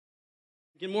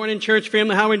Good morning, church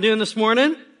family. How are we doing this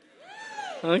morning?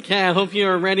 Okay, I hope you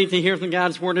are ready to hear from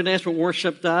God's Word today. That's what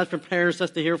worship does, prepares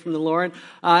us to hear from the Lord.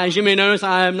 As you may notice,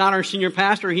 I am not our senior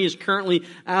pastor. He is currently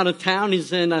out of town.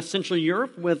 He's in Central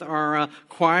Europe with our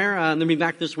choir. They'll be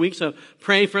back this week, so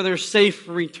pray for their safe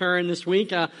return this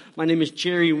week. My name is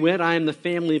Jerry Witte. I am the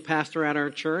family pastor at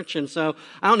our church, and so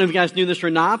I don't know if you guys knew this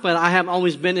or not, but I have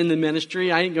always been in the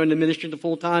ministry. I didn't go into ministry the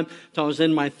full time until I was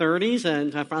in my 30s,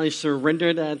 and I finally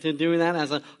surrendered to doing that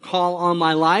as a call on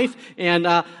my life. And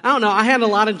I don't know, I had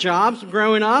a lot of jobs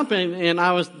growing up, and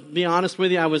I was, to be honest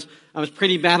with you, I was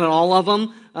pretty bad at all of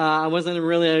them. I wasn't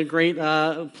really a great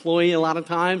employee a lot of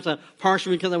times,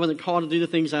 partially because I wasn't called to do the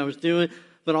things I was doing,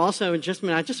 but also just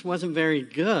I just wasn't very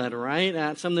good, right,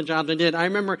 at some of the jobs I did. I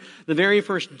remember the very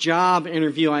first job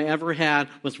interview I ever had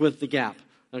was with the Gap.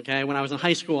 Okay, when I was in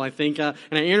high school, I think, and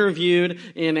I interviewed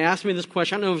and asked me this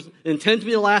question. I don't know if it was intended to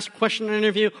be the last question on the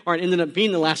interview or it ended up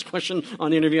being the last question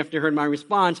on the interview after I heard my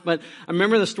response, but I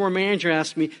remember the store manager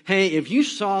asked me, hey, if you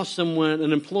saw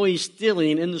an employee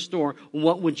stealing in the store,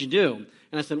 what would you do?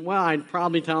 And I said, well, I'd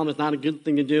probably tell them it's not a good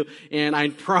thing to do, and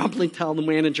I'd probably tell the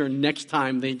manager next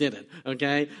time they did it,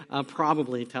 okay? I'll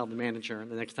probably tell the manager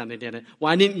the next time they did it. Well,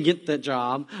 I didn't get that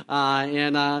job,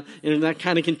 and that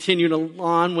kind of continued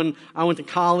on when I went to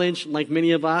college, like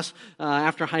many of us.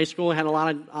 After high school, I had a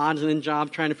lot of odds and ends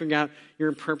jobs trying to figure out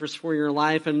your purpose for your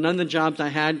life, and none of the jobs I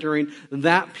had during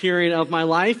that period of my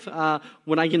life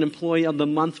would I get Employee of the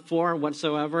Month for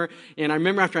whatsoever. And I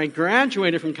remember after I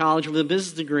graduated from college with a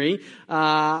business degree,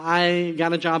 I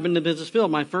got a job in the business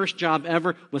field. My first job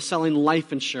ever was selling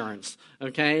life insurance.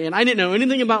 Okay, and I didn't know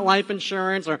anything about life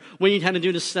insurance or what you had to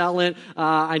do to sell it.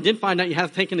 I did find out you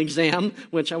have to take an exam,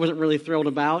 which I wasn't really thrilled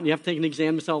about. You have to take an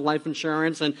exam to sell life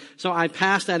insurance, and so I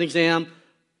passed that exam.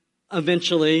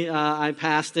 Eventually, I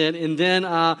passed it, and then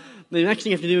the next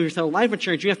thing you have to do if you sell life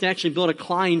insurance, you have to actually build a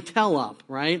clientele up,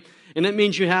 right? And that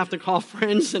means you have to call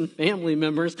friends and family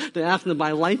members to ask them to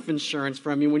buy life insurance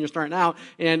from you when you're starting out.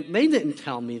 And they didn't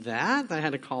tell me that. I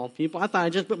had to call people. I thought I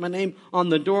just put my name on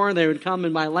the door. They would come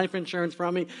and buy life insurance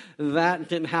from me. That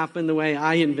didn't happen the way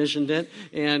I envisioned it.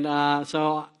 And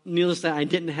so needless to say, I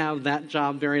didn't have that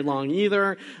job very long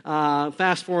either.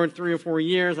 Fast forward 3 or 4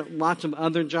 years, lots of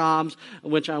other jobs,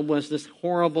 which I was just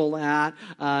horrible at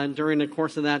during the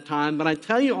course of that time. But I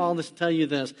tell you all this to tell you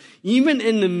this. Even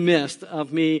in the midst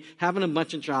of me having a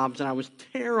bunch of jobs that I was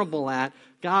terrible at,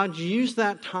 God used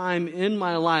that time in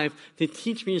my life to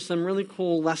teach me some really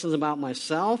cool lessons about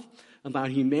myself, about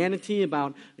humanity,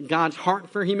 about God's heart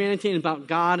for humanity, and about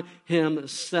God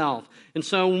himself. And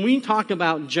so when we talk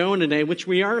about Jonah today, which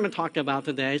we are going to talk about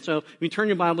today, so if you turn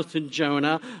your Bibles to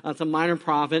Jonah, it's a minor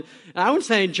prophet. And I would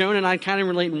say Jonah and I kind of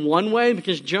relate in one way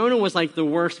because Jonah was like the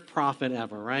worst prophet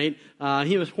ever, right?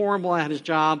 He was horrible at his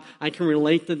job. I can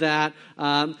relate to that.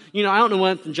 I don't know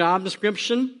what the job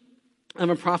description of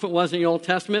a prophet was in the Old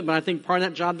Testament, but I think part of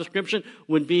that job description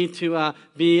would be to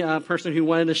be a person who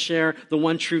wanted to share the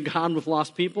one true God with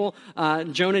lost people.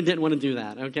 Jonah didn't want to do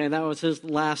that, okay? That was his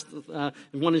last, one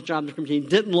of his job descriptions. He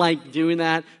didn't like doing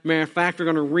that. Matter of fact, we're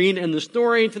going to read in the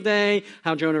story today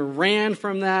how Jonah ran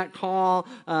from that call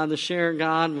to share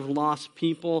God with lost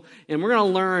people. And we're going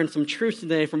to learn some truths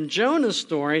today from Jonah's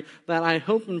story that I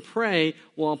hope and pray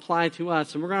will apply to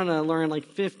us. And we're going to learn like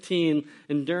 15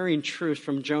 enduring truths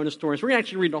from Jonah's story. So we're going to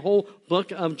actually read the whole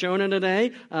book of Jonah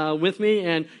today with me,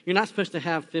 and you're not supposed to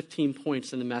have 15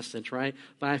 points in the message, right?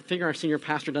 But I figure our senior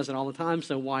pastor does it all the time,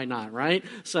 so why not, right?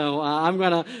 So I'm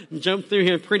going to jump through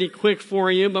here pretty quick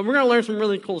for you, but we're going to learn some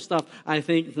really cool stuff, I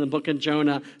think, in the book of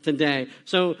Jonah today.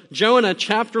 So Jonah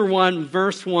chapter 1,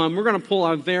 verse 1, we're going to pull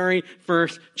our very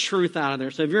first truth out of there.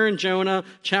 So if you're in Jonah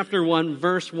chapter 1,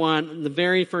 verse 1, the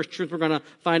very first truth we're going to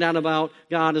find out about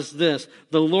God is this.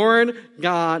 The Lord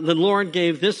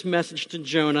gave this message to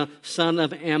Jonah, son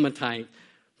of Amittai.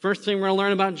 First thing we're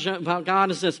going to learn about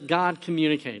God is this. God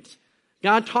communicates.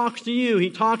 God talks to you.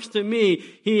 He talks to me.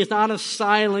 He is not a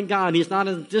silent God. He's not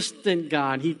a distant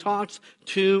God. He talks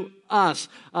to us.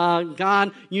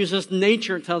 God uses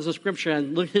nature, it tells the scripture,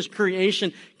 and his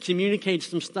creation communicates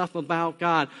some stuff about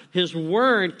God. His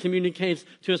word communicates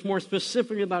to us more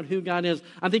specifically about who God is.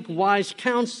 I think wise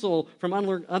counsel from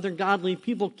other godly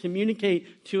people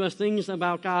communicate to us things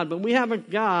about God. But we have a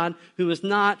God who is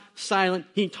not silent.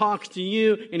 He talks to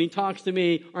you and he talks to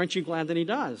me. Aren't you glad that he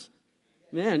does?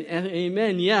 Amen.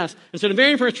 Amen. Yes. And so the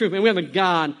very first truth, we have a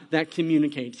God that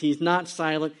communicates. He's not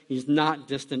silent. He's not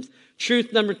distant.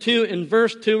 Truth number 2, in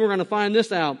verse 2, we're going to find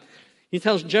this out. He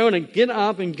tells Jonah, get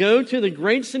up and go to the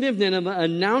great city of Nineveh,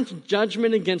 announce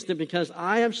judgment against it, because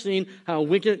I have seen how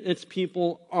wicked its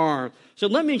people are. So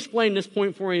let me explain this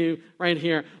point for you right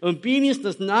here. Obedience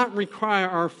does not require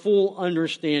our full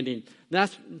understanding.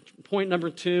 That's point number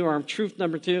 2, or truth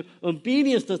number 2.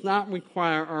 Obedience does not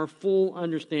require our full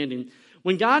understanding.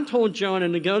 When God told Jonah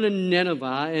to go to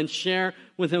Nineveh and share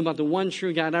with him about the one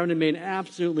true God, that would have made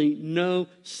absolutely no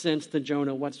sense to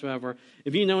Jonah whatsoever.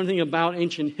 If you know anything about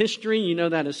ancient history, you know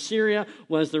that Assyria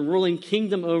was the ruling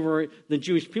kingdom over the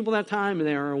Jewish people at that time, and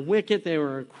they were wicked, they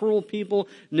were a cruel people.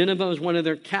 Nineveh was one of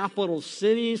their capital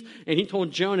cities, and he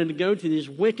told Jonah to go to these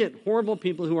wicked, horrible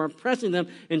people who are oppressing them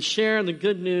and share the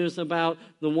good news about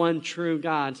the one true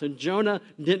God. So Jonah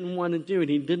didn't want to do it.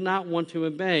 He did not want to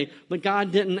obey. But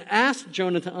God didn't ask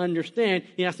Jonah to understand.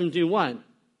 He asked him to do what?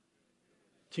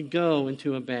 To go and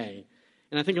to obey.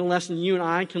 And I think a lesson you and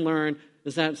I can learn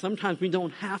is that sometimes we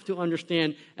don't have to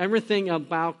understand everything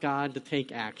about God to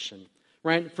take action,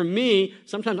 right? For me,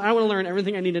 sometimes I want to learn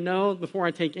everything I need to know before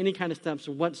I take any kind of steps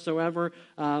whatsoever.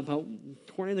 But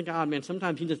according to God, man,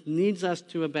 sometimes he just needs us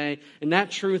to obey. And that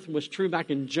truth was true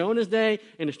back in Jonah's day,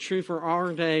 and it's true for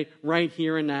our day right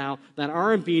here and now, that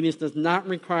our obedience does not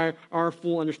require our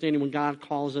full understanding when God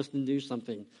calls us to do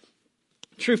something.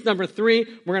 Truth number 3,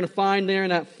 we're going to find there in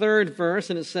that 3rd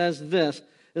verse, and it says this.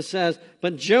 It says,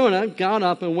 but Jonah got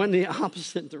up and went in the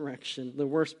opposite direction, the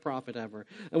worst prophet ever.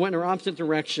 And went in the opposite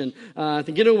direction to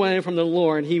get away from the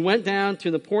Lord. He went down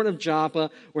to the port of Joppa,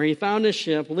 where he found a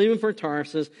ship, leaving for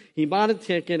Tarsus. He bought a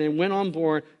ticket and went on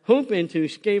board, hoping to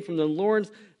escape from the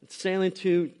Lord's sailing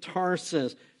to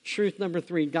Tarsus. Truth number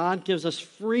 3, God gives us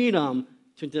freedom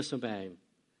to disobey.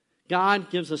 God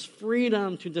gives us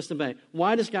freedom to disobey.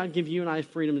 Why does God give you and I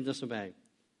freedom to disobey?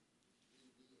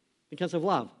 Because of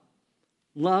love.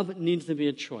 Love needs to be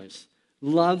a choice.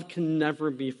 Love can never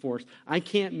be forced. I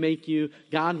can't make you,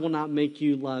 God will not make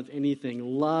you love anything.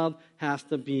 Love has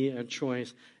to be a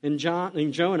choice. And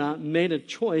Jonah made a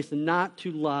choice not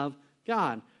to love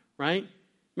God, right?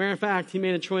 Matter of fact, he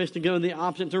made a choice to go in the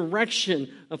opposite direction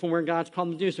from where God's called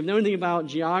him to do. So if you know anything about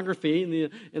geography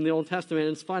in the Old Testament,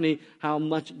 it's funny how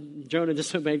much Jonah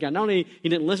disobeyed God. Not only he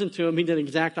didn't listen to him, he did the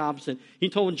exact opposite. He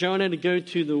told Jonah to go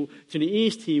to the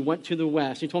east, he went to the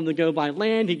west. He told him to go by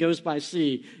land, he goes by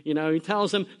sea. You know, he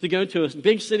tells him to go to a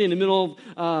big city in the middle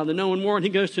of the known world, he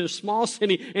goes to a small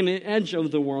city in the edge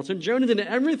of the world. So Jonah did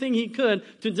everything he could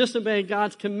to disobey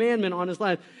God's commandment on his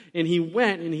life. And he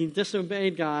went and he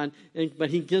disobeyed God, but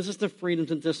he gives us the freedom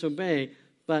to disobey.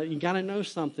 But you got to know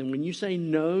something. When you say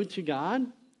no to God,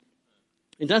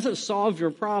 it doesn't solve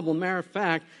your problem. Matter of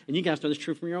fact, and you guys know this is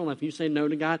true from your own life, if you say no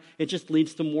to God, it just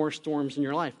leads to more storms in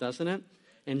your life, doesn't it?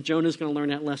 And Jonah's going to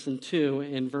learn that lesson too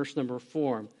in verse number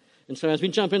 4. And so as we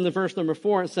jump into verse number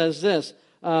 4, it says this,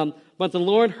 but the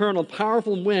Lord hurled a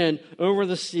powerful wind over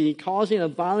the sea, causing a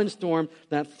violent storm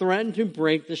that threatened to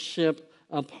break the ship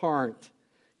apart.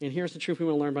 And here's the truth we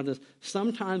want to learn about this.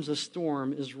 Sometimes a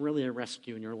storm is really a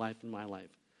rescue in your life and my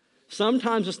life.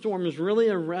 Sometimes a storm is really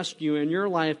a rescue in your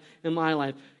life and my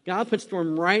life. God put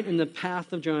storm right in the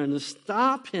path of Jonah to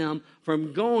stop him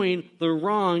from going the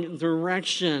wrong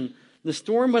direction. The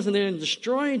storm wasn't there to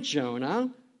destroy Jonah.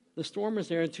 The storm was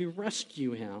there to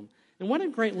rescue him. And what a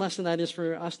great lesson that is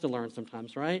for us to learn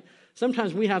sometimes, right?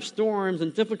 Sometimes we have storms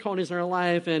and difficulties in our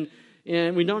life, and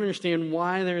we don't understand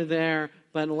why they're there.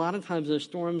 But a lot of times those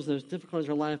storms, those difficulties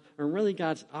in our life are really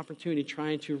God's opportunity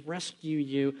trying to rescue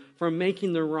you from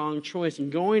making the wrong choice and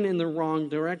going in the wrong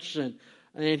direction.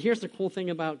 And here's the cool thing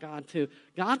about God too.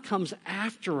 God comes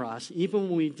after us even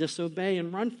when we disobey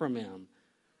and run from him.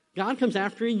 God comes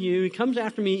after you. He comes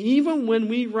after me even when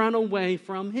we run away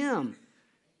from him.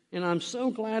 And I'm so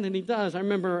glad that he does. I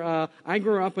remember I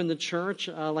grew up in the church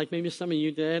like maybe some of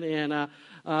you did. And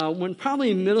when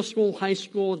probably in middle school, high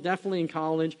school, definitely in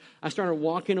college, I started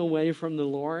walking away from the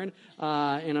Lord.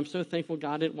 And I'm so thankful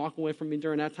God didn't walk away from me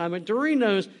during that time. But during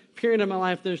those period of my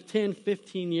life, those 10,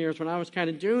 15 years when I was kind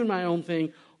of doing my own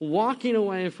thing, walking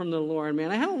away from the Lord,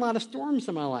 man, I had a lot of storms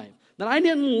in my life that I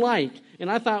didn't like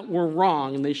and I thought were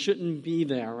wrong and they shouldn't be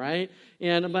there, right?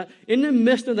 But in the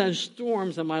midst of those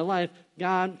storms in my life,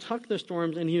 God took the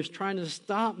storms and he was trying to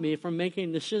stop me from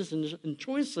making decisions and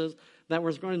choices that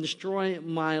was going to destroy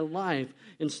my life.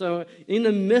 And so in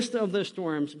the midst of those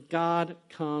storms, God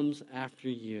comes after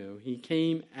you. He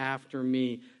came after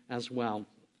me as well.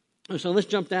 So let's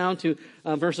jump down to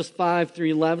verses 5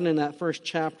 through 11 in that first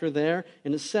chapter there.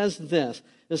 And it says this.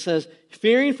 It says,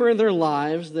 fearing for their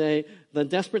lives, they the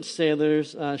desperate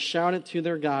sailors shouted to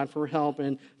their God for help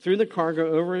and threw the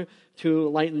cargo over to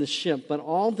lighten the ship. But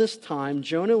all this time,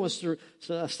 Jonah was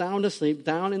sound asleep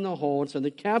down in the hold. So the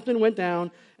captain went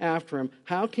down after him.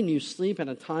 "How can you sleep at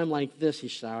a time like this?" he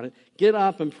shouted. "Get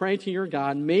up and pray to your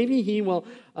God. Maybe he will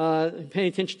pay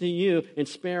attention to you and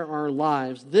spare our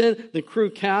lives." Then the crew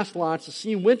cast lots to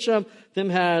see which of them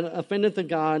had offended the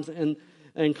gods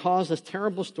and caused this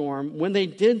terrible storm. When they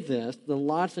did this, the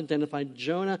lots identified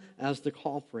Jonah as the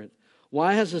culprit.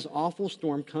 "Why has this awful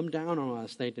storm come down on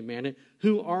us?" they demanded.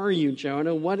 "Who are you,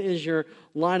 Jonah? What is your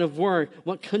line of work?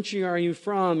 What country are you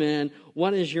from? And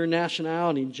what is your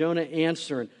nationality?" Jonah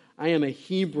answered, "I am a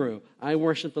Hebrew. I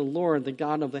worship the Lord, the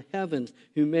God of the heavens,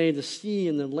 who made the sea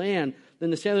and the land." Then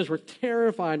the sailors were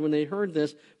terrified when they heard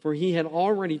this, for he had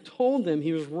already told them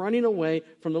he was running away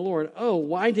from the Lord. "Oh,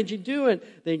 why did you do it?"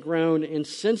 they groaned. And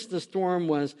since the storm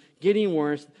was getting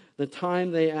worse, the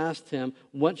time they asked him,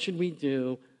 "What should we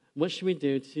do? What should we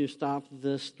do to stop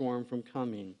this storm from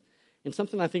coming?" And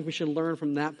something I think we should learn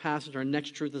from that passage, our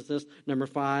next truth is this, number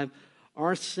 5,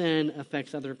 our sin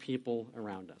affects other people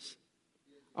around us.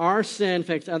 Our sin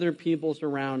affects other people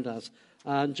around us.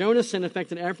 Jonah's sin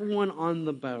affected everyone on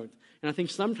the boat. And I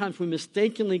think sometimes we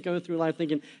mistakenly go through life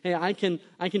thinking, hey, I can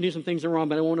do some things that are wrong,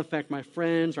 but it won't affect my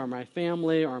friends or my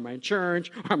family or my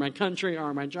church or my country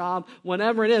or my job,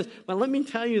 whatever it is. But let me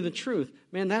tell you the truth.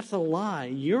 Man, that's a lie.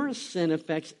 Your sin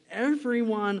affects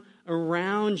everyone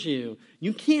around you.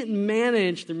 You can't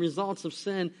manage the results of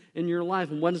sin in your life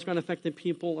and what is going to affect the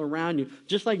people around you.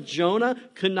 Just like Jonah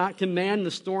could not command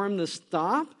the storm to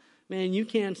stop, man, you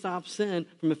can't stop sin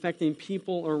from affecting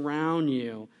people around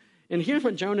you. And here's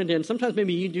what Jonah did. And sometimes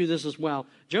maybe you do this as well.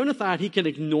 Jonah thought he could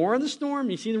ignore the storm.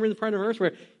 You see the part of the verse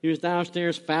where he was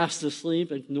downstairs fast asleep,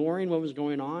 ignoring what was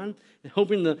going on, and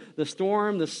hoping the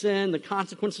storm, the sin, the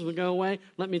consequences would go away.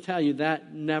 Let me tell you,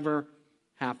 that never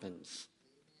happens.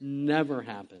 Never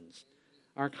happens.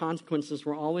 Our consequences,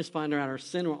 we'll always find out. Our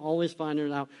sin, we'll always find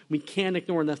it out. We can't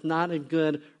ignore it. That's not a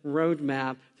good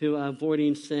roadmap to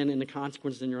avoiding sin and the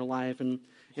consequences in your life. And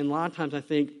a lot of times I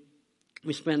think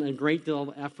we spend a great deal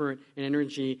of effort and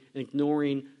energy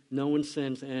ignoring known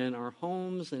sins in our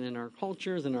homes and in our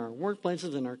cultures and our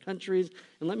workplaces and our countries.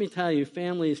 And let me tell you,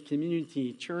 families,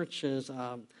 community, churches,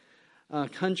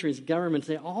 countries, governments,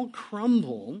 they all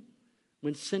crumble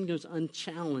when sin goes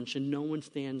unchallenged and no one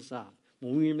stands up.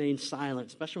 When we remain silent,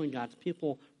 especially when God's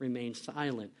people remain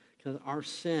silent, because our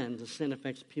sin, the sin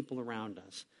affects people around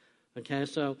us. Okay,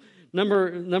 so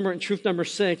truth number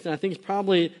 6, and I think it's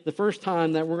probably the first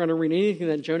time that we're going to read anything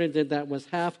that Jonah did that was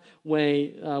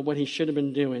halfway what he should have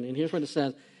been doing. And here's what it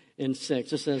says in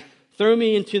 6. It says, "Throw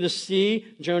me into the sea,"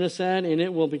 Jonah said, "and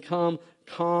it will become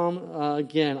calm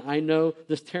again. I know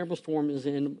this terrible storm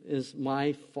is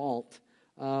my fault."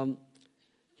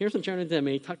 Here's what Jonah did.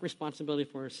 He took responsibility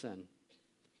for his sin.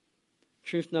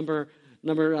 Truth number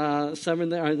 7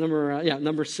 there,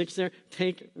 number 6 there,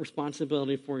 take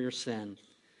responsibility for your sin.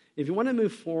 If you want to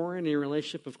move forward in your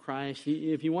relationship with Christ,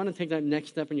 if you want to take that next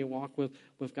step in your walk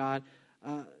with God,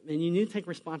 and you need to take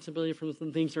responsibility for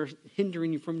some things that are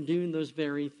hindering you from doing those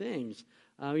very things.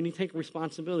 We need to take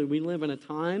responsibility. We live in a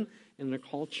time and in a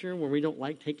culture where we don't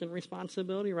like taking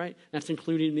responsibility, right? That's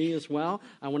including me as well.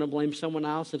 I want to blame someone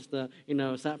else. It's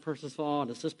it's that person's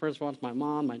fault. It's this person's fault. It's my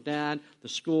mom, my dad, the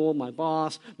school, my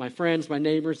boss, my friends, my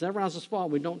neighbors. Everyone else's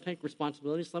fault. We don't take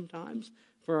responsibility sometimes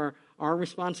for our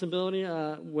responsibility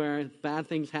where bad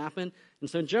things happen. And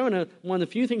so Jonah, one of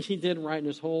the few things he did right in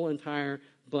his whole entire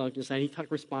book is that he took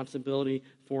responsibility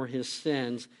for his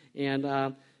sins.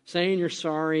 And saying you're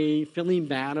sorry, feeling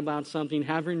bad about something,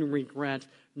 having regrets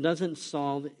doesn't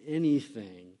solve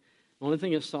anything. The only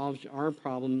thing that solves our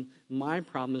problem, my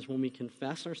problem, is when we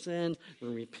confess our sins,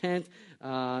 when we repent,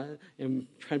 and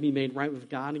try to be made right with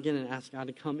God again and ask God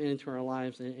to come into our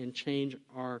lives and change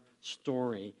our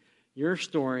story. Your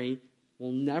story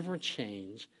will never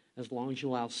change as long as you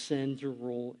allow sin to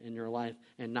rule in your life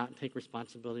and not take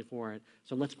responsibility for it.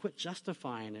 So let's quit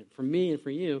justifying it. For me and for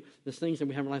you, there's things that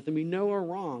we have in life that we know are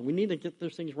wrong. We need to get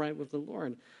those things right with the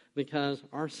Lord because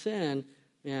our sin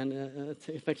it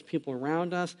affects people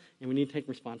around us, and we need to take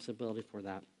responsibility for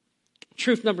that.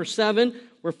 Truth number 7,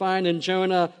 we're finding in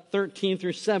Jonah 13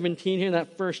 through 17 here,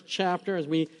 that first chapter. As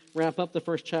we wrap up the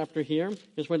first chapter here,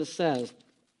 here's what it says.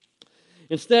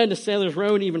 Instead, the sailors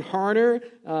rowed even harder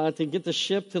to get the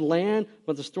ship to land,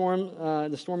 but the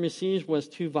stormy seas was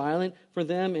too violent for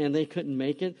them, and they couldn't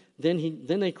make it. Then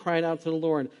they cried out to the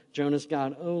Lord, Jonah's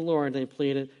God. "Oh, Lord," they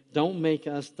pleaded, "don't make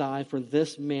us die for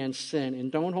this man's sin,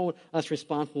 and don't hold us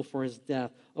responsible for his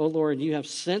death. Oh, Lord, you have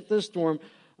sent this storm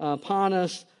upon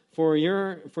us for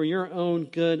your own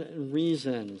good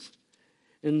reasons."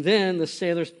 And then the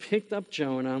sailors picked up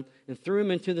Jonah and threw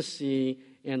him into the sea,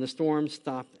 and the storm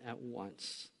stopped at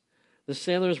once. The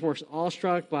sailors were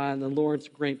awestruck by the Lord's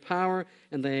great power,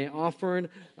 and they offered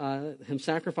him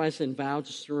sacrifice and vowed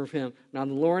to serve him. Now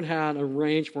the Lord had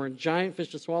arranged for a giant fish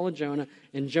to swallow Jonah,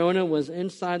 and Jonah was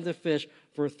inside the fish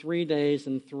for 3 days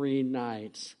and 3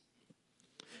 nights.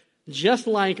 Just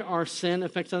like our sin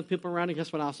affects other people around us,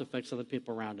 guess what else affects other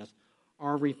people around us?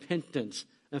 Our repentance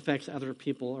affects other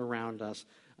people around us.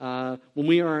 When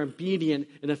we are obedient,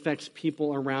 it affects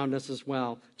people around us as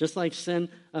well. Just like sin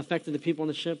affected the people on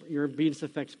the ship, your obedience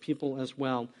affects people as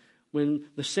well. When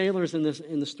the sailors in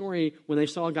the story, when they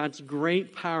saw God's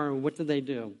great power, what did they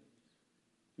do?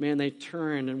 Man, they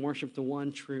turned and worshiped the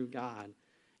one true God.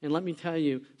 And let me tell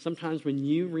you, sometimes when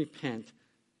you repent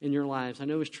in your lives, I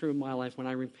know it's true in my life, when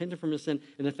I repented from a sin,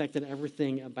 it affected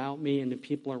everything about me and the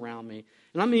people around me.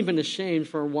 And I'm even ashamed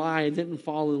for why I didn't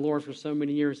follow the Lord for so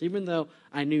many years, even though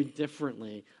I knew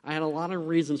differently. I had a lot of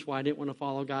reasons why I didn't want to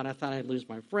follow God. I thought I'd lose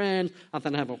my friends. I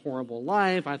thought I'd have a horrible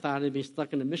life. I thought I'd be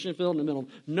stuck in a mission field in the middle of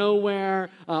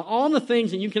nowhere. All the things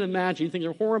that you can imagine, you think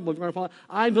are horrible if you're going to follow.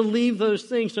 I believed those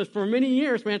things. So for many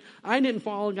years, man, I didn't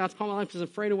follow God's call in my life because I was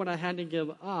afraid of what I had to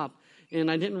give up. And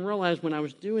I didn't realize when I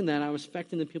was doing that, I was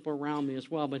affecting the people around me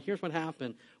as well. But here's what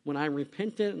happened. When I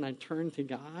repented and I turned to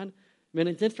God, man,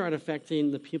 it did start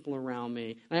affecting the people around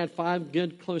me. I had 5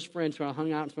 good, close friends who I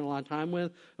hung out and spent a lot of time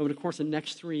with. Over the course of the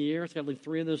next 3 years, I got like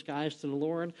 3 of those guys to the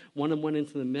Lord. One of them went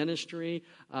into the ministry,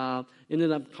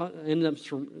 ended up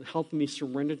helping me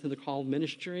surrender to the call of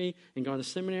ministry and go to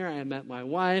seminary. I met my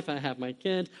wife. I have my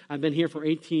kids. I've been here for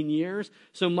 18 years.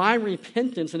 So my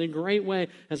repentance in a great way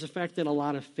has affected a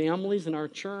lot of families in our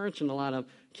church and a lot of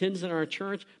kids in our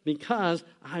church because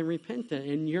I repented.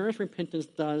 And your repentance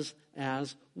does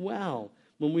as well.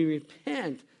 When we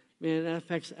repent, man, that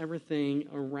affects everything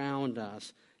around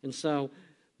us. And so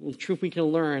the truth we can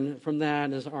learn from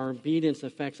that is our obedience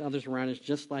affects others around us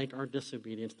just like our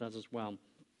disobedience does as well.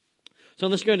 So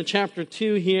let's go to chapter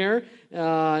 2 here,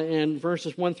 and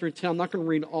verses 1 through 10. I'm not going to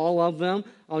read all of them.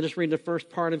 I'll just read the first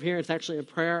part of here. It's actually a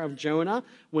prayer of Jonah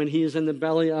when he is in the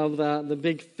belly of the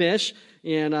big fish.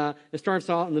 And it starts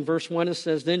out in the verse 1. It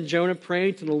says, "Then Jonah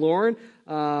prayed to the Lord,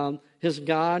 his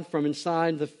God, from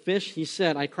inside the fish. He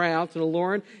said, I cry out to the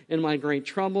Lord in my great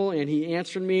trouble, and he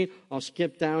answered me." I'll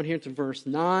skip down here to verse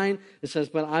 9. It says,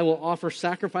 "But I will offer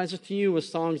sacrifices to you with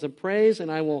songs of praise,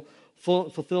 and I will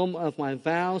fulfill of my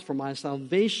vows, for my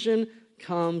salvation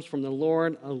comes from the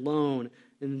Lord alone."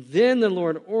 And then the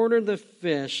Lord ordered the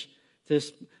fish to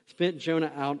spit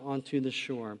Jonah out onto the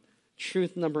shore.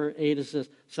 Truth number 8 is this: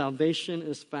 salvation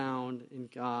is found in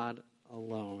God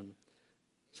alone.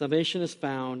 Salvation is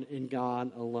found in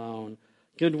God alone.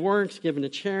 Good works, given to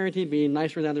charity, being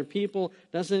nicer to other people,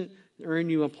 doesn't earn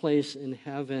you a place in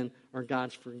heaven or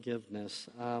God's forgiveness.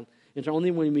 It's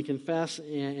only when we confess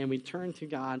and we turn to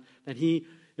God that it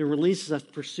releases us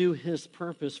to pursue His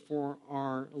purpose for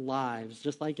our lives.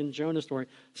 Just like in Jonah's story,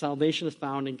 salvation is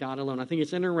found in God alone. I think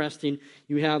it's interesting.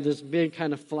 You have this big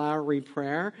kind of flowery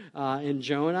prayer in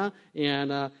Jonah, and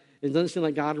it doesn't seem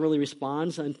like God really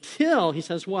responds until He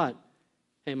says what?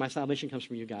 Hey, my salvation comes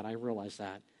from you, God. I realize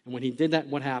that. And when He did that,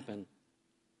 what happened?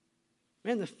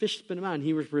 Man, the fish spit him out, and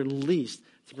he was released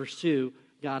to pursue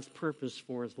God's purpose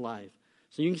for his life.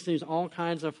 So you can use all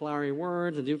kinds of flowery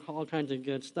words and do all kinds of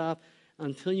good stuff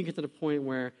until you get to the point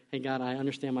where, hey, God, I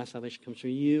understand my salvation comes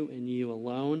from you and you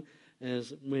alone,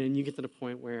 is when you get to the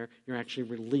point where you're actually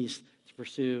released to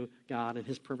pursue God and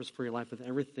His purpose for your life with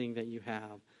everything that you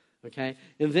have. Okay?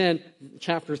 And then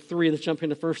chapter 3, let's jump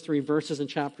into the first 3 verses in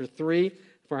chapter 3.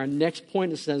 For our next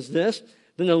point, it says this: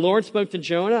 "Then the Lord spoke to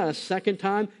Jonah a second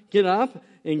time, get up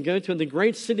and go to the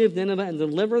great city of Nineveh and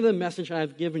deliver the message I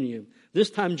have given you." This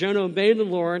time Jonah obeyed the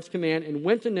Lord's command and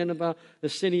went to Nineveh, the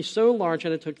city so large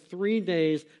that it took 3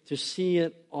 days to see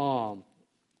it all.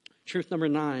 Truth number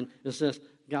 9 is this: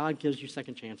 God gives you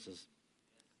second chances.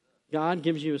 God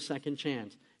gives you a second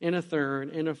chance, and a third,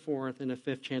 and a fourth, and a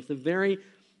fifth chance. The very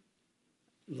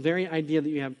idea that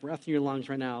you have breath in your lungs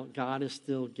right now, God is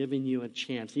still giving you a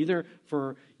chance. Either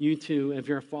for you to, if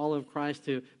you're a follower of Christ,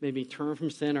 to maybe turn from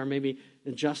sin or maybe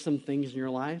adjust some things in your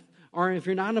life. Or if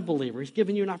you're not a believer, He's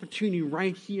giving you an opportunity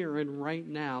right here and right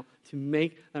now to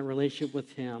make that relationship with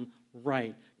Him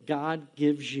right. God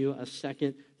gives you a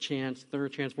second chance,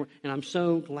 third chance, fourth. And I'm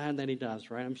so glad that He does,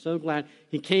 right? I'm so glad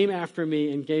He came after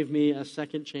me and gave me a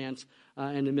second chance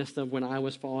in the midst of when I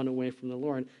was falling away from the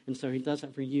Lord. And so He does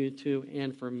that for you too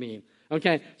and for me.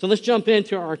 Okay, so let's jump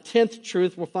into our 10th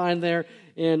truth. We'll find there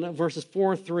in verses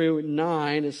 4 through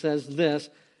 9. It says this: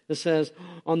 It says,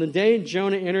 on the day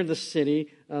Jonah entered the city,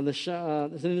 the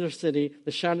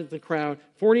shouted at the crowd,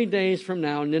 40 days from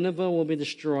now, Nineveh will be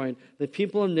destroyed. The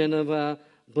people of Nineveh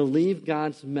believed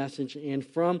God's message, and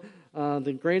from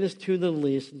the greatest to the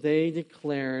least, they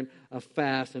declared a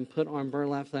fast and put on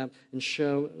burlap sacks and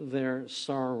show their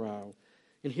sorrow.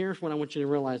 And here's what I want you to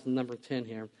realize in number 10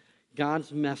 here.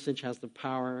 God's message has the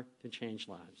power to change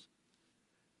lives.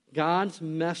 God's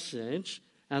message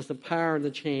has the power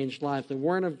to change lives. The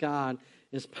Word of God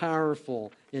is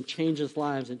powerful. It changes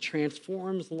lives. It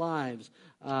transforms lives.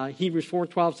 Hebrews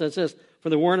 4:12 says this, for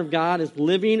the Word of God is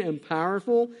living and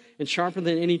powerful and sharper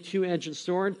than any two-edged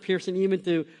sword, piercing even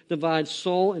to divide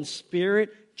soul and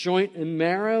spirit, joint and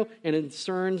marrow, and it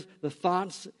discerns the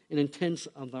thoughts and intents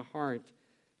of the heart.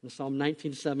 And Psalm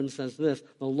 19:7 says this,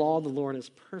 the law of the Lord is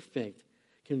perfect,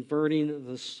 converting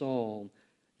the soul.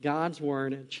 God's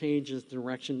word changes the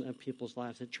direction of people's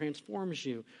lives. It transforms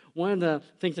you. One of the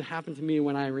things that happened to me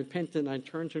when I repented and I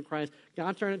turned to Christ,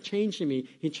 God started changing me.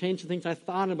 He changed the things I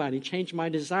thought about. He changed my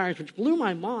desires, which blew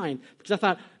my mind because I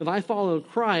thought, if I follow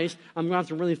Christ, I'm going to have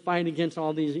to really fight against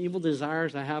all these evil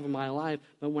desires I have in my life.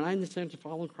 But when I decided to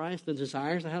follow Christ, the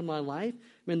desires I had in my life,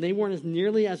 man, they weren't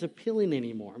nearly as appealing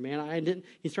anymore. Man,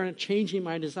 he started changing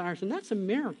my desires. And that's a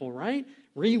miracle, right?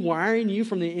 Rewiring you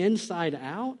from the inside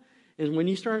out. And when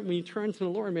you turn to the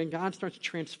Lord, man, God starts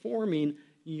transforming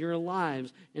your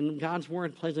lives, and God's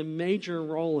word plays a major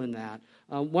role in that.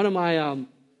 One of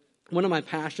my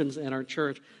passions at our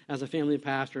church as a family of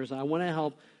pastors, I want to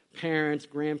help parents,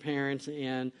 grandparents,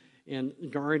 and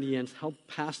guardians help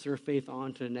pass their faith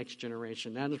on to the next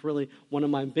generation. That is really one of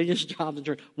my biggest jobs at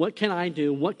church. What can I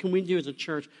do? What can we do as a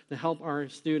church to help our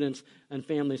students and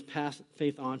families pass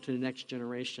faith on to the next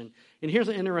generation? And here's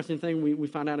an interesting thing we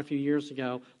found out a few years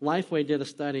ago. Lifeway did a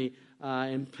study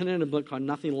and put it in a book called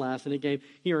Nothing Less, and it gave,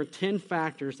 here are 10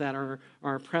 factors that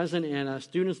are present in a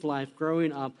student's life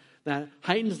growing up that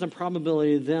heightens the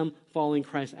probability of them following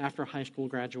Christ after high school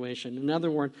graduation. In other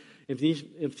words, if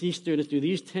these students do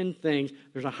these 10 things,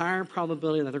 there's a higher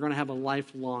probability that they're going to have a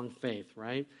lifelong faith,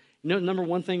 right? You know what number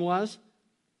one thing was?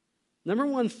 Number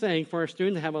one thing for a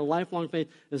student to have a lifelong faith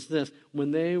is this. When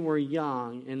they were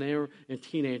young and they were a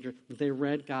teenager, they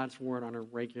read God's word on a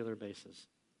regular basis.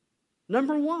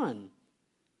 Number one,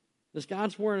 this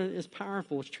God's word is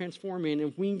powerful. It's transforming.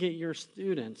 If we can get your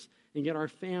students and get our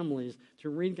families to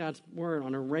read God's word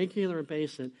on a regular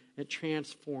basis, it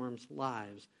transforms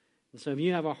lives. And so if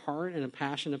you have a heart and a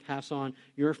passion to pass on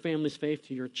your family's faith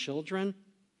to your children,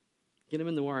 get them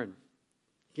in the word.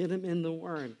 Get them in the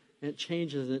word. It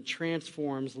changes, it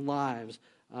transforms lives.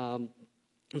 And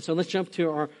so let's jump to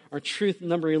our truth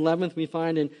number 11. We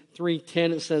find in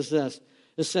 3:10 it says this.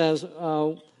 It says,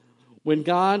 when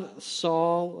God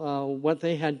saw what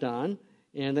they had done,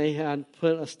 and they had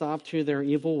put a stop to their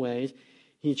evil ways,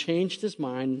 he changed his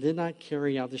mind and did not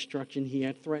carry out destruction he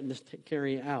had threatened to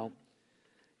carry out.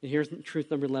 And here's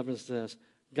truth number 11 is this.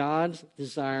 God's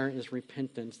desire is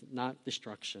repentance, not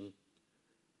destruction.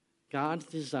 God's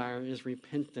desire is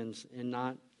repentance and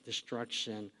not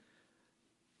destruction.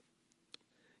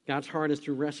 God's heart is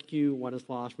to rescue what is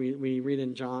lost. We read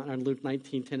in Luke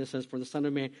 19:10, it says, for the Son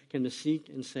of Man came to seek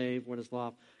and save what is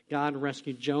lost. God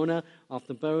rescued Jonah off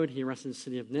the boat. He rescued the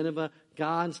city of Nineveh.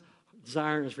 God's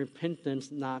desire is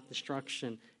repentance, not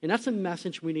destruction. And that's a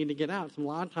message we need to get out. So a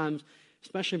lot of times,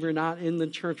 especially if you're not in the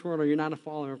church world or you're not a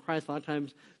follower of Christ, a lot of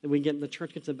times the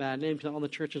church gets a bad name because all the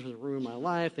churches have ruined my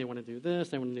life. They want to do this,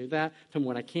 they want to do that, tell me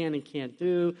what I can and can't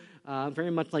do.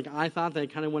 Very much like I thought they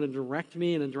kind of want to direct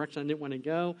me in a direction I didn't want to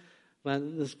go. But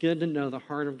it's good to know the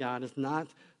heart of God is not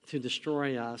to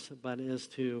destroy us, but is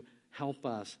to help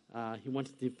us. He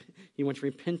wants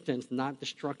repentance, not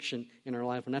destruction in our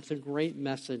life. And that's a great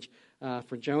message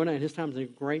for Jonah in his time. It's a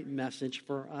great message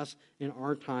for us in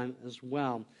our time as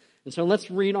well. And so let's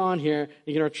read on here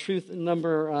and get our truth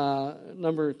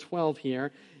number 12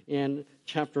 here in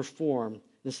chapter 4.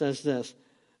 It says this.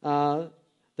 The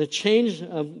change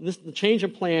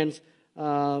of plans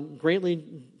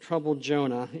greatly troubled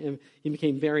Jonah, and he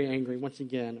became very angry. Once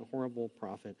again, a horrible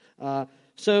prophet.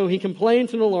 So he complained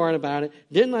to the Lord about it.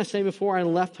 Didn't I say before I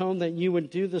left home that you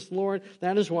would do this, Lord?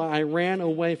 That is why I ran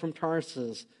away from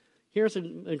Tarsus. Here's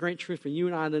a great truth for you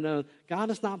and I to know.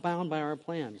 God is not bound by our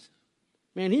plans.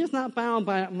 Man, he is not bound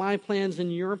by my plans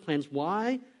and your plans.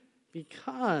 Why?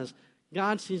 Because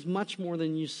God sees much more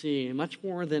than you see, and much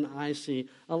more than I see.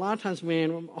 A lot of times,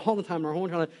 man, all the time, our whole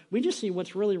entire life, we just see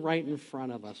what's really right in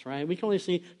front of us, right? We can only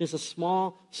see just a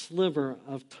small sliver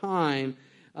of time,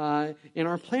 and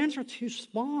our plans are too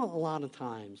small a lot of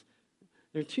times.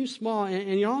 They're too small,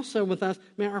 and you also with us,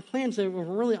 man, our plans, if we're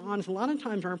really honest, a lot of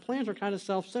times our plans are kind of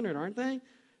self-centered, aren't they?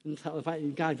 And tell,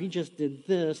 God, if you just did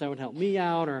this, that would help me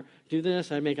out, or do this,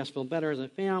 that would make us feel better as a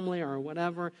family, or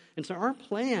whatever. And so our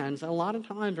plans, a lot of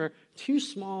times, are too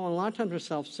small, and a lot of times are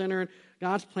self-centered.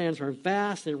 God's plans are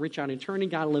vast. They reach out in eternity.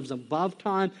 God lives above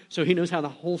time, so he knows how the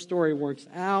whole story works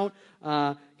out.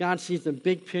 God sees the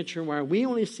big picture where we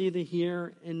only see the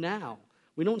here and now.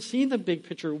 We don't see the big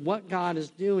picture, what God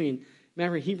is doing.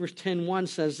 Remember, Hebrews 10:1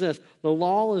 says this, the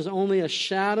law is only a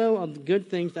shadow of the good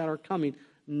things that are coming,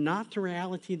 not the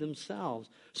reality themselves.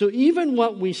 So even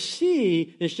what we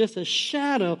see is just a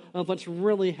shadow of what's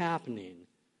really happening.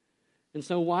 And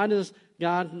so why does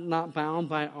God not bound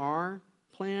by our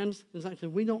plans? It's like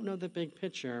we don't know the big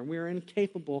picture. We're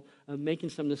incapable of making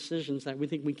some decisions that we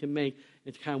think we can make.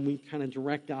 We kind of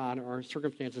direct God or our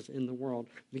circumstances in the world.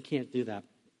 We can't do that.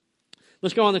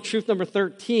 Let's go on to truth number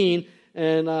 13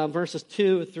 and verses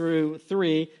 2 through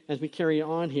 3 as we carry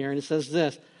on here. And it says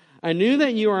this, I knew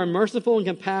that you are a merciful and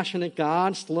compassionate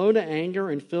God, slow to anger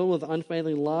and filled with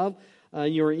unfailing love.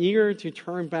 You are eager to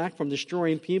turn back from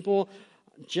destroying people.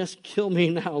 Just kill me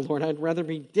now, Lord. I'd rather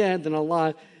be dead than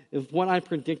alive if what I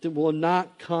predicted will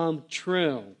not come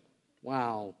true.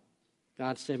 Wow.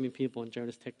 God saving people, and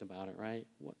Jonah's ticked about it, right?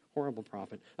 What horrible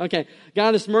prophet. Okay,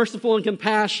 God is merciful and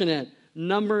compassionate.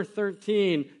 Number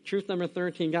 13, truth number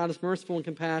 13, God is merciful and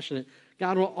compassionate.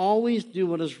 God will always do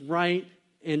what is right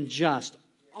and just.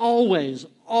 Always,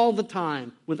 all the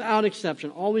time, without exception,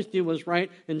 always do what is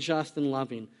right and just and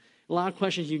loving. A lot of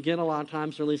questions you get a lot of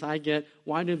times, or at least I get,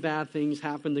 why do bad things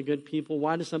happen to good people?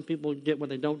 Why do some people get what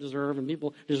they don't deserve and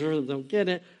people deserve and don't get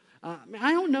it?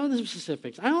 I don't know the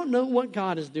specifics. I don't know what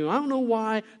God is doing. I don't know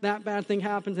why that bad thing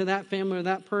happened to that family or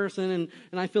that person,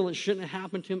 and I feel it shouldn't have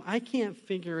happened to him. I can't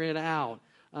figure it out.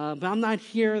 But I'm not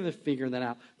here to figure that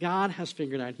out. God has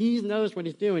figured it out. He knows what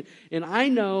he's doing. And I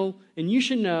know, and you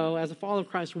should know, as a follower of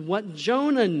Christ, what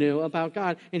Jonah knew about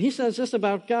God. And he says this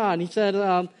about God. He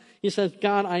says,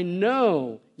 God, I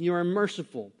know you are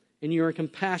merciful and you are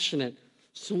compassionate,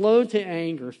 slow to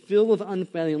anger, filled with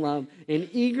unfailing love, and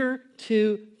eager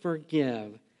to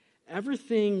forgive.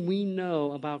 Everything we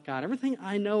know about God, everything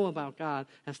I know about God,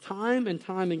 has time and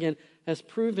time again has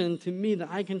proven to me that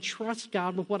I can trust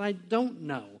God with what I don't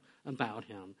know about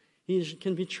him. He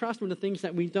can be trusted with the things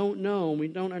that we don't know and we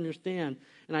don't understand.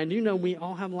 And I do know we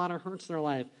all have a lot of hurts in our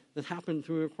life that happen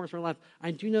through the course of our life.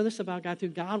 I do know this about God too.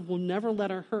 God will never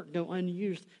let our hurt go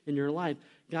unused in your life.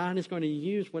 God is going to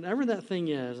use whatever that thing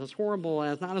is, as horrible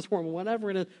as, not as horrible, whatever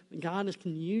it is, God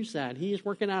can use that. He is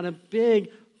working out a big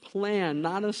plan,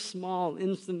 not a small,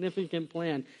 insignificant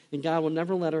plan. And God will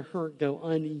never let our hurt go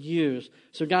unused.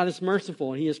 So God is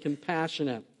merciful. He is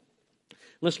compassionate.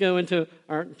 Let's go into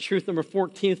our truth number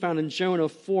 14 found in Jonah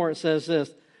 4. It says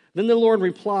this, then the Lord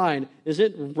replied, is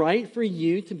it right for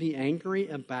you to be angry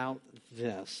about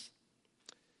this?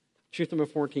 Truth number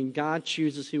 14, God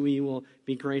chooses who he will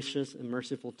be gracious and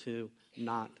merciful to,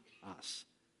 not us.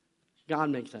 God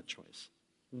makes that choice.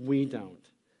 We don't.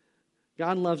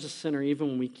 God loves a sinner even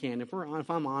when we can't. If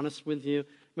I'm honest with you,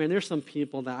 man, there's some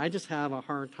people that I just have a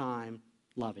hard time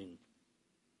loving.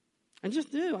 I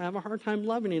just do. I have a hard time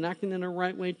loving and acting in the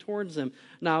right way towards them.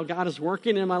 Now, God is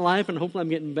working in my life, and hopefully I'm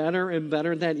getting better and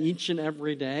better at that each and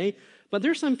every day. But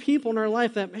there's some people in our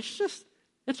life that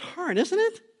it's hard, isn't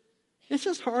it? It's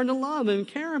just hard to love and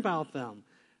care about them.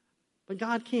 But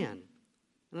God can.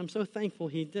 And I'm so thankful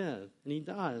he did, and he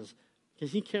does.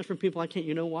 Because he cares for people I can't.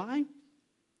 You know why?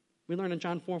 We learn in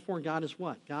John 4:4, God is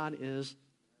what? God is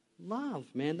love,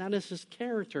 man. That is his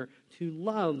character, to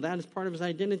love. That is part of his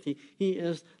identity. He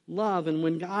is love. And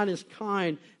when God is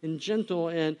kind and gentle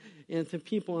and to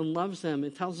people and loves them,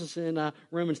 it tells us in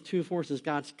Romans 2:4, says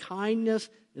God's kindness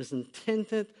is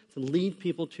intended to lead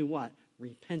people to what?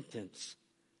 Repentance.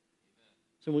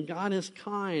 So when God is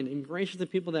kind and gracious to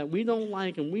people that we don't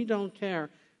like and we don't care,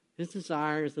 his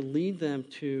desire is to lead them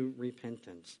to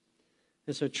repentance.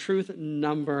 And so truth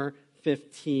number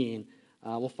 15,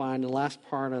 we'll find the last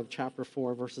part of chapter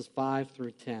 4, verses 5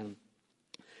 through 10.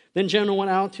 Then Jonah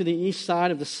went out to the east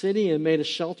side of the city and made a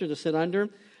shelter to sit under.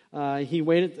 He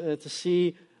waited to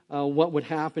see what would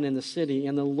happen in the city.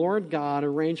 And the Lord God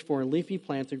arranged for a leafy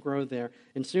plant to grow there.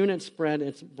 And soon it spread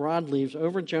its broad leaves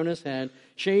over Jonah's head,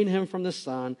 shading him from the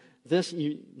sun. This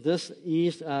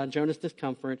eased Jonah's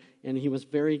discomfort, and he was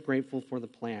very grateful for the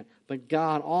plant. But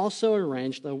God also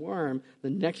arranged a worm the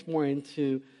next morning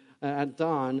at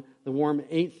dawn. The worm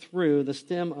ate through the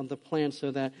stem of the plant so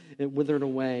that it withered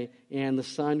away, and the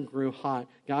sun grew hot.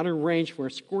 God arranged for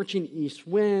a scorching east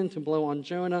wind to blow on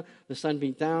Jonah. The sun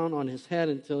beat down on his head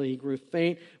until he grew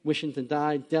faint, wishing to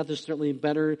die. Death is certainly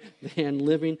better than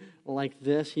living like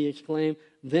this, he exclaimed.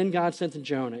 Then God said to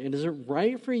Jonah, "Is it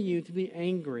right for you to be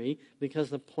angry because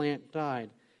the plant died?"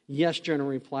 "Yes," Jonah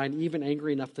replied, "even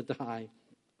angry enough to die."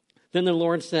 Then the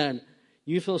Lord said,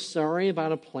 "You feel sorry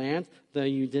about a plant, though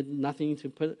you did nothing to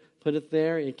put it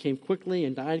there. It came quickly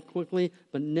and died quickly.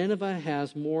 But Nineveh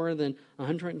has more than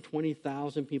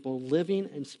 120,000 people living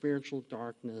in spiritual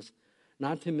darkness,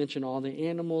 not to mention all the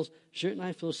animals. Shouldn't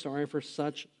I feel sorry for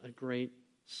such a great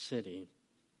city?"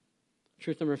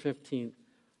 Truth number 15.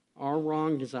 Our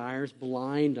wrong desires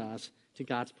blind us to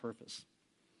God's purpose.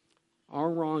 Our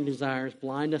wrong desires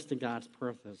blind us to God's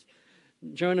purpose.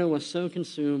 Jonah was so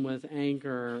consumed with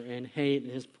anger and hate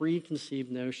and his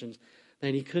preconceived notions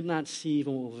that he could not see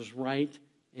what was right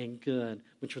and good,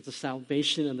 which was the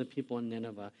salvation of the people in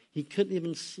Nineveh. He couldn't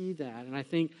even see that. And I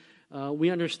think we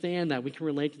understand that. We can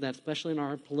relate to that, especially in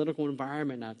our political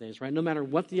environment nowadays, right? No matter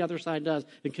what the other side does,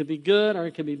 it could be good or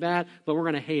it could be bad, but we're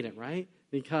going to hate it, right?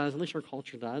 Because at least our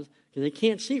culture does. Because they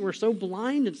can't see. We're so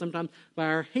blinded sometimes by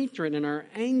our hatred and our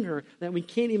anger that we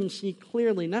can't even see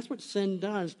clearly. And that's what sin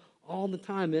does all the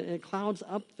time. It clouds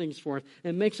up things for us.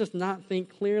 It makes us not think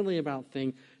clearly about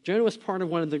things. Jonah was part of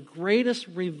one of the greatest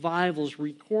revivals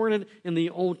recorded in the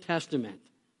Old Testament.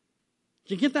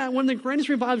 Did you get that? One of the greatest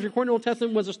revivals recorded in the Old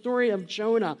Testament was the story of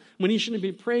Jonah. When he should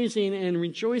be praising and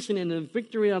rejoicing in the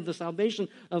victory of the salvation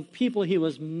of people, he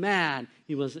was mad.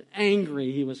 He was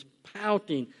angry. He was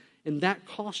pouting. And that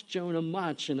cost Jonah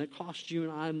much, and it cost you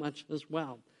and I much as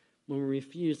well when we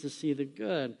refuse to see the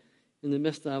good in the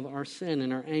midst of our sin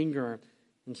and our anger.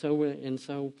 And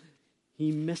so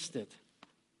he missed it.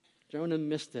 Jonah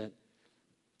missed it.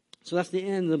 So that's the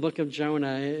end of the book of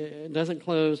Jonah. It doesn't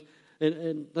close.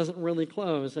 It doesn't really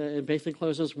close. It basically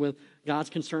closes with God's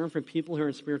concern for people who are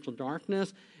in spiritual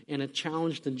darkness, and a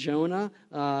challenge to Jonah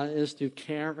is to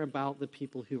care about the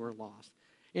people who are lost.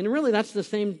 And really, that's the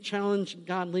same challenge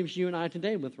God leaves you and I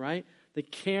today with, right? To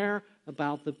care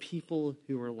about the people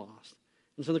who are lost.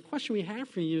 And so the question we have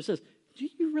for you is this: do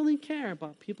you really care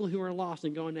about people who are lost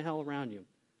and going to hell around you?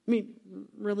 I mean,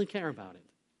 really care about it?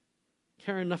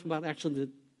 Care enough about actually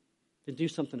to do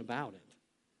something about it?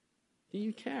 Do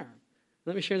you care?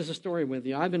 Let me share this story with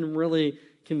you. I've been really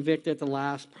convicted the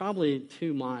last probably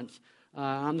 2 months.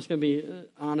 I'm just going to be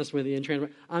honest with you and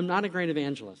transparent. I'm not a great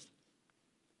evangelist.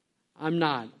 I'm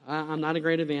not. I'm not a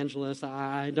great evangelist.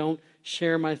 I don't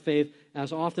share my faith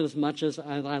as often as much as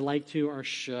I like to or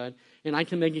should. And I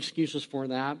can make excuses for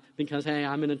that because, hey,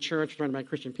 I'm in a church surrounded by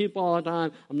Christian people all the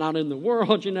time. I'm not in the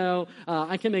world,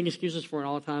 I can make excuses for it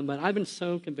all the time, but I've been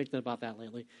so convicted about that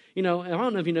lately. I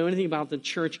don't know if you know anything about the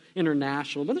church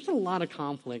international, but there's a lot of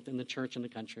conflict in the church in the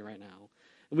country right now.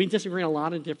 We disagree on a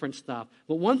lot of different stuff.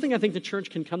 But one thing I think the church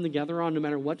can come together on, no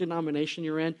matter what denomination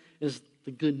you're in, is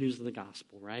the good news of the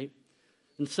gospel, right?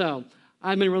 And so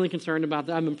I've been really concerned about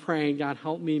that. I've been praying, God,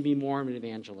 help me be more of an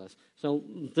evangelist. So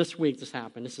this week this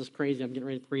happened. This is crazy. I'm getting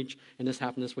ready to preach, and this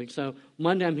happened this week. So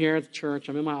Monday I'm here at the church.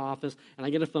 I'm in my office, and I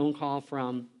get a phone call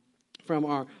from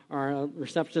our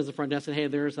receptionist at the front desk and, hey,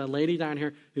 there's a lady down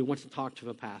here who wants to talk to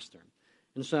a pastor.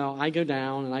 And so I go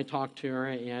down, and I talk to her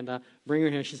and bring her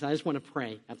here. She said, I just want to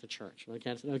pray at the church.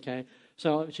 Okay, I said, okay.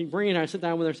 So she brings her. I sit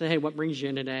down with her and say, hey, what brings you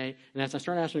in today? And as I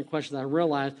start asking her questions, I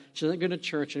realize she doesn't go to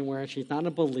church anywhere. She's not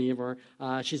a believer.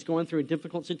 She's going through a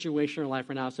difficult situation in her life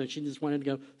right now, so she just wanted to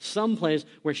go someplace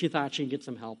where she thought she'd get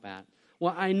some help at.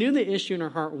 Well, I knew the issue in her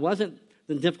heart wasn't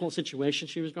the difficult situation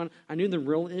she was going. I knew the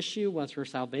real issue was her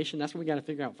salvation. That's what we got to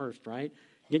figure out first, right?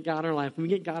 Get God in our life. When we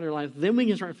get God in our life, then we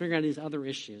can start figuring out these other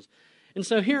issues. And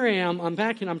so here I am. I'm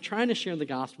back, and I'm trying to share the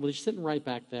gospel. He's sitting right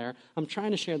back there. I'm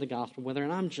trying to share the gospel with her,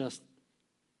 and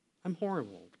I'm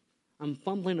horrible. I'm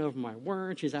fumbling over my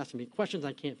words. She's asking me questions.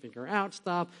 I can't figure out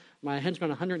stuff. My head's going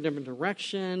 100 different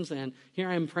directions, and here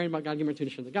I am praying about God, give me an opportunity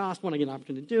to share the gospel, and I get an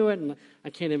opportunity to do it, and I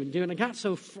can't even do it. And I got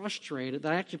so frustrated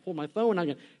that I actually pulled my phone, and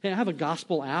I go, hey, I have a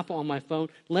gospel app on my phone.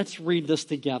 Let's read this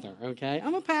together, okay?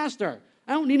 I'm a pastor.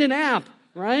 I don't need an app,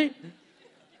 right?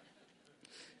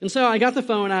 And so I got the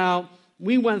phone out.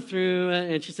 We went through,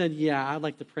 and she said, yeah, I'd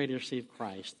like to pray to receive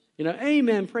Christ.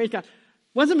 Amen, praise God. It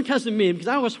wasn't because of me, because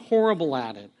I was horrible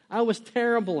at it. I was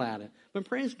terrible at it. But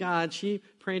praise God, she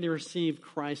prayed to receive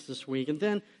Christ this week. And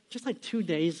then, just like 2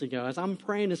 days ago, as I'm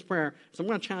praying this prayer, so I'm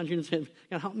going to challenge you to say,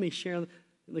 God, help me share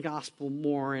the gospel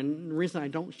more. And the reason I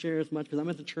don't share as much, because I'm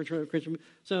at the church with a Christian.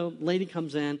 So, lady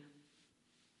comes in.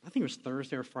 I think it was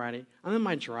Thursday or Friday. I'm in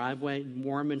my driveway.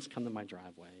 Mormons come to my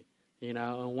driveway,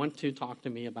 and want to talk to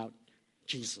me about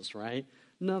Jesus, right?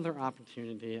 Another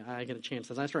opportunity. I get a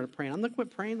chance. As I started praying, I'm not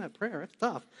quit praying that prayer. It's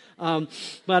tough.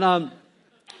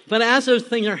 But as those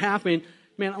things are happening,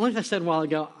 man, like I said a while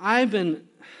ago, I've been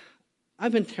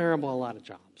terrible at a lot of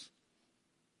jobs.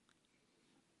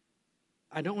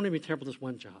 I don't want to be terrible at this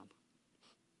one job.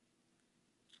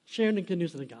 Sharing the good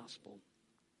news of the gospel.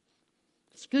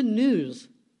 It's good news.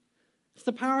 It's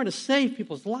the power to save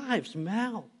people's lives from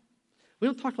hell. We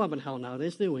don't talk a lot about hell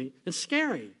nowadays, do we? It's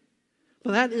scary.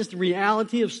 But that is the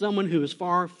reality of someone who is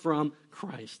far from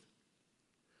Christ.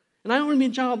 And I don't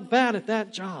want to be bad at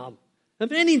that job.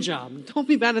 Of any job. Don't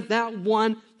be bad at that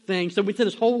one thing. So we did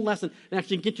this whole lesson and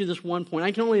actually get you this one point.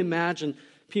 I can only imagine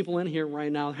people in here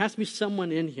right now. There has to be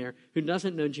someone in here who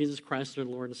doesn't know Jesus Christ as their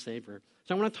Lord and Savior.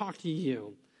 So I want to talk to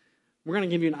you. We're going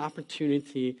to give you an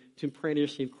opportunity to pray to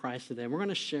receive Christ today. We're going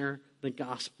to share the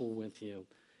gospel with you.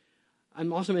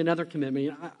 I'm also made another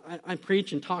commitment. I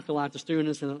preach and talk a lot to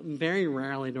students, and very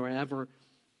rarely do I ever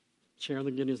share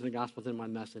the good news of the gospel within my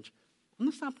message. I'm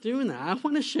going to stop doing that. I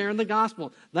want to share the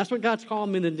gospel. That's what God's called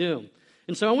me to do.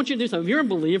 And so I want you to do something. If you're a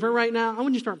believer right now, I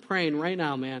want you to start praying right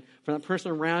now, man, for that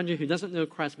person around you who doesn't know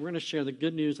Christ. We're going to share the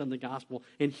good news of the gospel.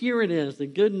 And here it is, the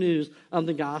good news of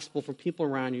the gospel for people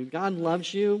around you. God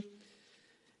loves you,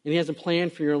 and he has a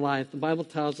plan for your life. The Bible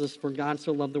tells us, for God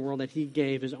so loved the world that he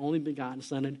gave his only begotten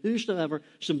Son, and whosoever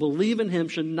should believe in him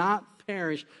should not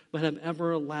perish, but have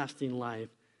everlasting life.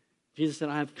 Jesus said,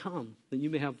 I have come that you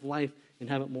may have life and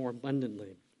have it more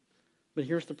abundantly. But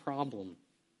here's the problem.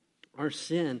 Our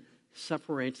sin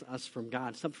separates us from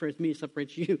God. Separates me,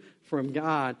 separates you from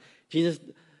God. Jesus,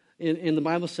 in the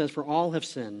Bible says, for all have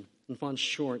sinned and fallen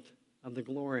short of the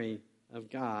glory of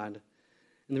God.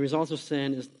 And the result of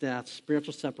sin is death,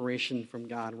 spiritual separation from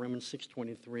God, Romans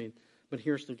 6:23. But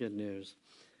here's the good news.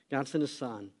 God sent his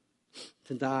Son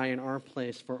to die in our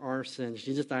place for our sins.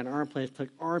 Jesus died in our place, took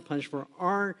our punishment for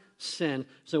our sin,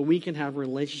 so we can have a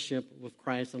relationship with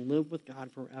Christ and live with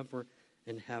God forever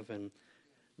in heaven.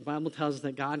 The Bible tells us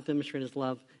that God demonstrated his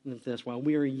love in this. While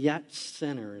we are yet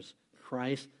sinners,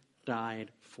 Christ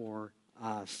died for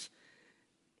us.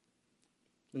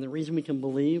 And the reason we can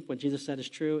believe what Jesus said is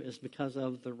true is because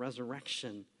of the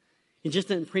resurrection. He just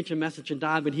didn't preach a message and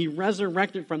die, but he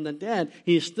resurrected from the dead.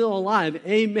 He is still alive.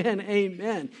 Amen,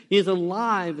 amen. He is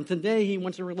alive, and today he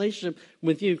wants a relationship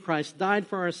with you. Christ died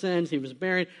for our sins. He was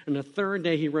buried, and the third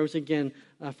day he rose again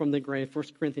from the grave. 1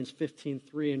 Corinthians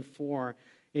 15:3-4.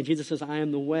 And Jesus says, I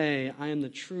am the way, I am the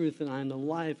truth, and I am the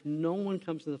life. No one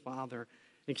comes to the Father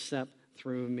except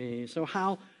through me. So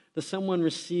how does someone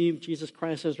receive Jesus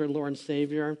Christ as their Lord and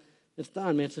Savior? It's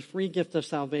done, man. It's a free gift of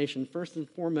salvation. First and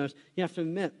foremost, you have to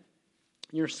admit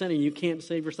you're sinning. You can't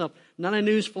save yourself. Not a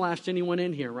news flash to anyone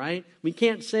in here, right? We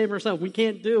can't save ourselves. We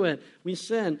can't do it. We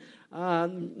sin.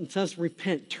 It says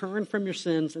repent, turn from your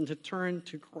sins, and to turn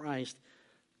to Christ.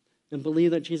 And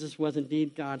believe that Jesus was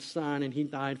indeed God's Son, and he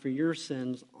died for your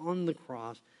sins on the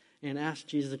cross. And ask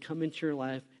Jesus to come into your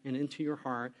life and into your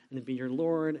heart and to be your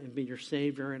Lord and be your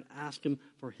Savior, and ask him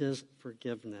for his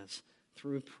forgiveness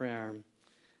through prayer.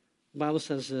 The Bible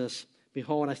says this,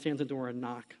 behold, I stand at the door and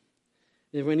knock.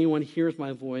 If anyone hears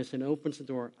my voice and opens the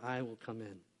door, I will come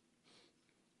in.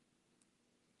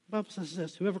 The Bible says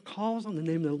this, whoever calls on the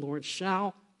name of the Lord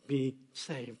shall be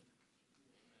saved.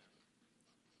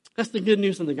 That's the good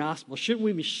news of the gospel. Shouldn't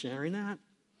we be sharing that?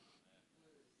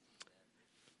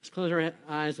 Let's close our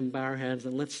eyes and bow our heads,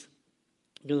 and let's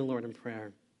go to the Lord in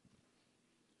prayer.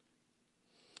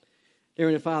 Dear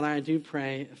Heavenly Father, I do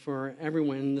pray for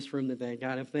everyone in this room today.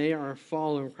 God, if they are a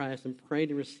follower of Christ and pray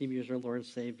to receive you as their Lord and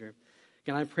Savior,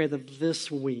 God, I pray that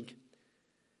this week,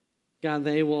 God,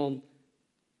 they will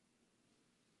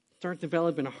start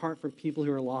developing a heart for people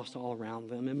who are lost all around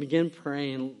them and begin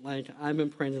praying like I've been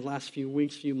praying the last few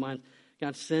weeks, few months.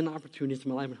 God, send opportunities to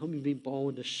my life and help me be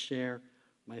bold to share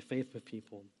my faith with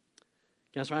people.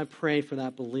 God, so I pray for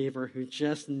that believer who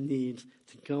just needs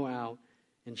to go out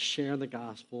and share the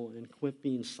gospel and quit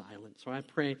being silent. So I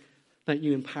pray that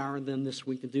you empower them this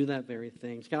week to do that very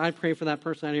thing. God, I pray for that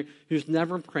person out here who's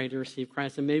never prayed to receive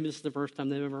Christ, and maybe this is the first time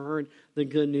they've ever heard the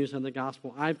good news of the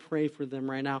gospel. I pray for them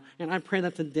right now, and I pray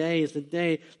that today is the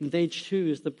day that they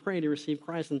choose to pray to receive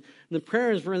Christ. And the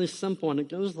prayer is really simple, and it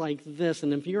goes like this.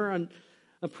 And if you're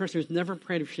a person who's never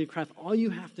prayed to receive Christ, all you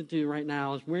have to do right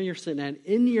now is where you're sitting at,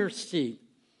 in your seat,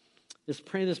 is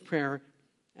pray this prayer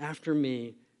after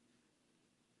me.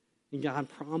 And God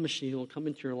promise you he will come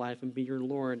into your life and be your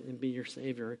Lord and be your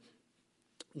Savior.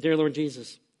 Dear Lord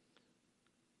Jesus,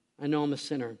 I know I'm a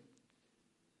sinner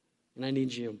and I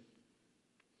need you.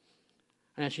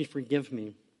 I ask you to forgive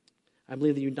me. I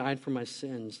believe that you died for my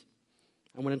sins.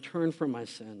 I want to turn from my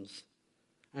sins.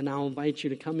 I now invite you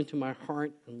to come into my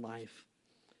heart and life.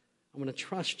 I want to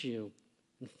trust you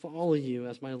and follow you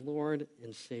as my Lord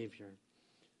and Savior.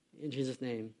 In Jesus'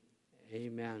 name,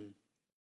 amen.